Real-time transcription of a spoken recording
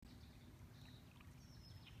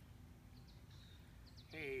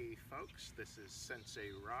Hey folks, this is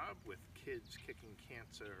Sensei Rob with Kids Kicking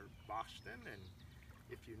Cancer Boston, and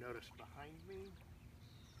if you notice behind me,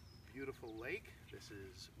 beautiful lake. This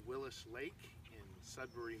is Willis Lake in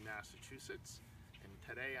Sudbury, Massachusetts, and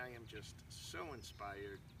today I am just so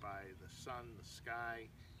inspired by the sun, the sky,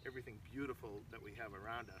 everything beautiful that we have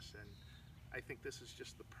around us, and I think this is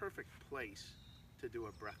just the perfect place to do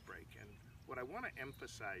a breath break. And what I want to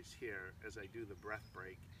emphasize here as I do the breath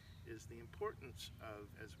break is the importance of,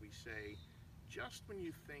 as we say, just when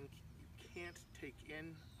you think you can't take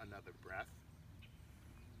in another breath,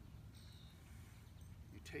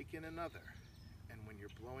 you take in another. And when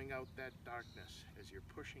you're blowing out that darkness, as you're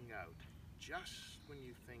pushing out, just when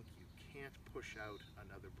you think you can't push out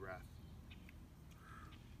another breath,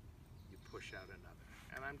 you push out another.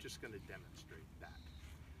 And I'm just going to demonstrate that.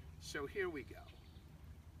 So here we go.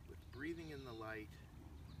 With breathing in the light,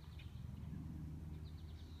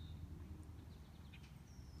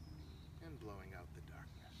 and blowing out the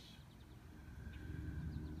darkness.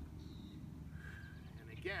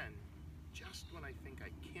 And again, just when I think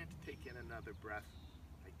I can't take in another breath,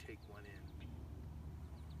 I take one in.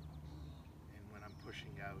 And when I'm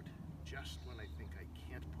pushing out, just when I think I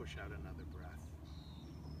can't push out another breath,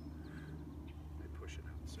 I push it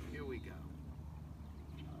out. So here we go.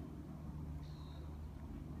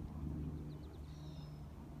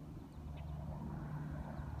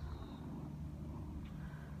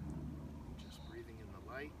 Just breathing in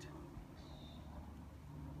the light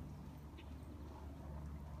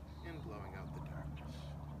and blowing out the darkness.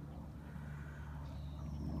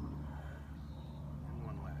 And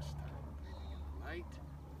one last time, breathing in the light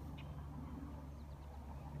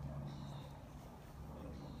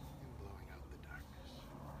and blowing out the darkness.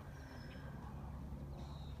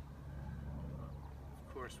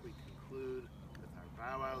 Of course, we conclude with our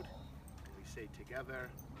bow out, and we say together,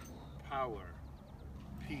 power,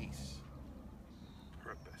 peace,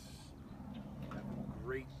 purpose. Have a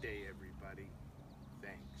great day, everybody.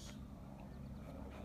 Thanks.